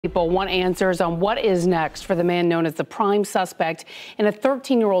People want answers on what is next for the man known as the prime suspect in a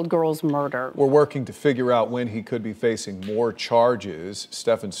 13-year-old girl's murder. We're working to figure out when he could be facing more charges.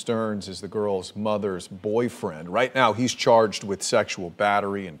 Stephen Stearns is the girl's mother's boyfriend. Right now, he's charged with sexual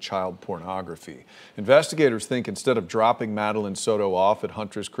battery and child pornography. Investigators think instead of dropping Madeline Soto off at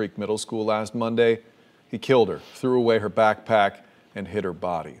Hunters Creek Middle School last Monday, he killed her, threw away her backpack, and hid her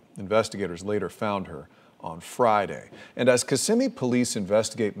body. Investigators later found her on Friday. And as Kissimmee police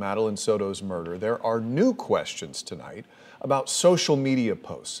investigate Madeline Soto's murder, there are new questions tonight about social media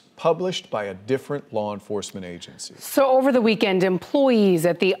posts published by a different law enforcement agency. So over the weekend, employees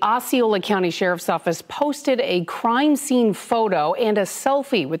at the Osceola County Sheriff's Office posted a crime scene photo and a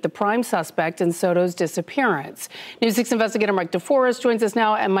selfie with the prime suspect in Soto's disappearance. News 6 investigator Mike DeForest joins us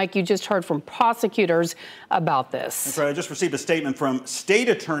now. And Mike, you just heard from prosecutors about this. That's right. I just received a statement from State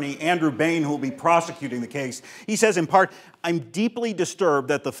Attorney Andrew Bain, who will be prosecuting the case. He says, in part, "I'm deeply disturbed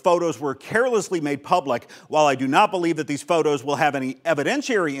that the photos were carelessly made public. While I do not believe that these photos will have any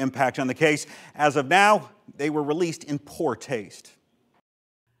evidentiary impact on the case, as of now, they were released in poor taste."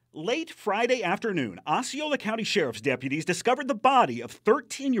 Late Friday afternoon, Osceola County Sheriff's deputies discovered the body of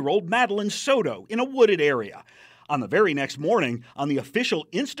 13-year-old Madeline Soto in a wooded area. On the very next morning, on the official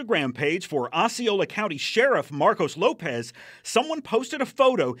Instagram page for Osceola County Sheriff Marcos Lopez, someone posted a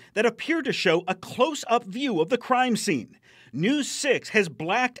photo that appeared to show a close-up view of the crime scene. News 6 has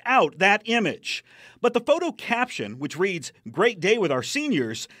blacked out that image. But the photo caption, which reads, "Great day with our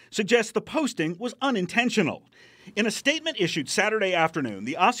seniors," suggests the posting was unintentional. In a statement issued Saturday afternoon,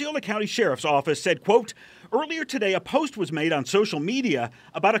 the Osceola County Sheriff's Office said, quote, "Earlier today, a post was made on social media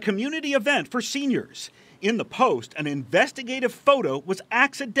about a community event for seniors. In the post, an investigative photo was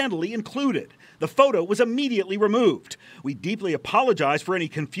accidentally included. The photo was immediately removed. We deeply apologize for any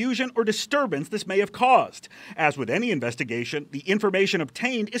confusion or disturbance this may have caused. As with any investigation, the information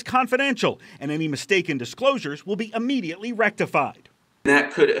obtained is confidential, and any mistaken disclosures will be immediately rectified."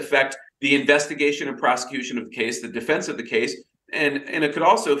 That could affect the investigation and prosecution of the case, the defense of the case, and it could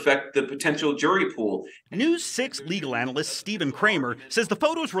also affect the potential jury pool. News 6 legal analyst Stephen Kramer says the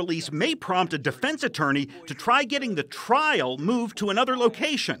photo's release may prompt a defense attorney to try getting the trial moved to another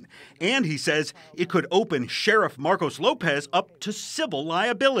location. And he says it could open Sheriff Marcos Lopez up to civil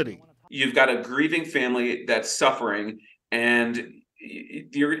liability. You've got a grieving family that's suffering, and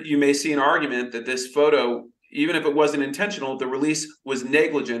you may see an argument that this photo, even if it wasn't intentional, the release was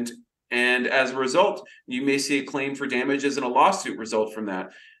negligent. And as a result, you may see a claim for damages and a lawsuit result from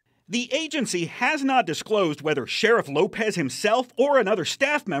that. The agency has not disclosed whether Sheriff Lopez himself or another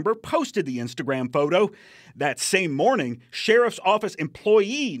staff member posted the Instagram photo. That same morning, Sheriff's Office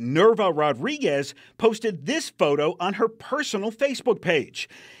employee Nerva Rodriguez posted this photo on her personal Facebook page.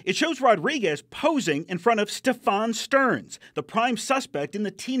 It shows Rodriguez posing in front of Stephen Stearns, the prime suspect in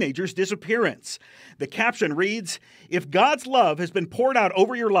the teenager's disappearance. The caption reads, "If God's love has been poured out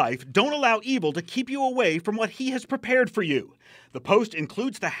over your life, don't allow evil to keep you away from what He has prepared for you." The post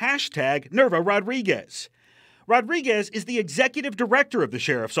includes the hashtag Nerva Rodriguez. Rodriguez is the executive director of the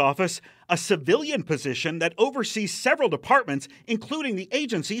Sheriff's Office, a civilian position that oversees several departments, including the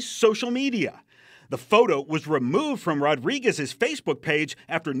agency's social media. The photo was removed from Rodriguez's Facebook page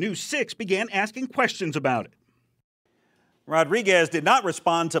after News 6 began asking questions about it. Rodriguez did not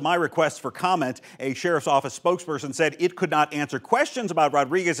respond to my request for comment. A Sheriff's Office spokesperson said it could not answer questions about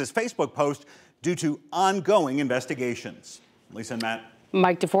Rodriguez's Facebook post due to ongoing investigations. Lisa and Matt.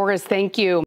 Mike DeForest, thank you.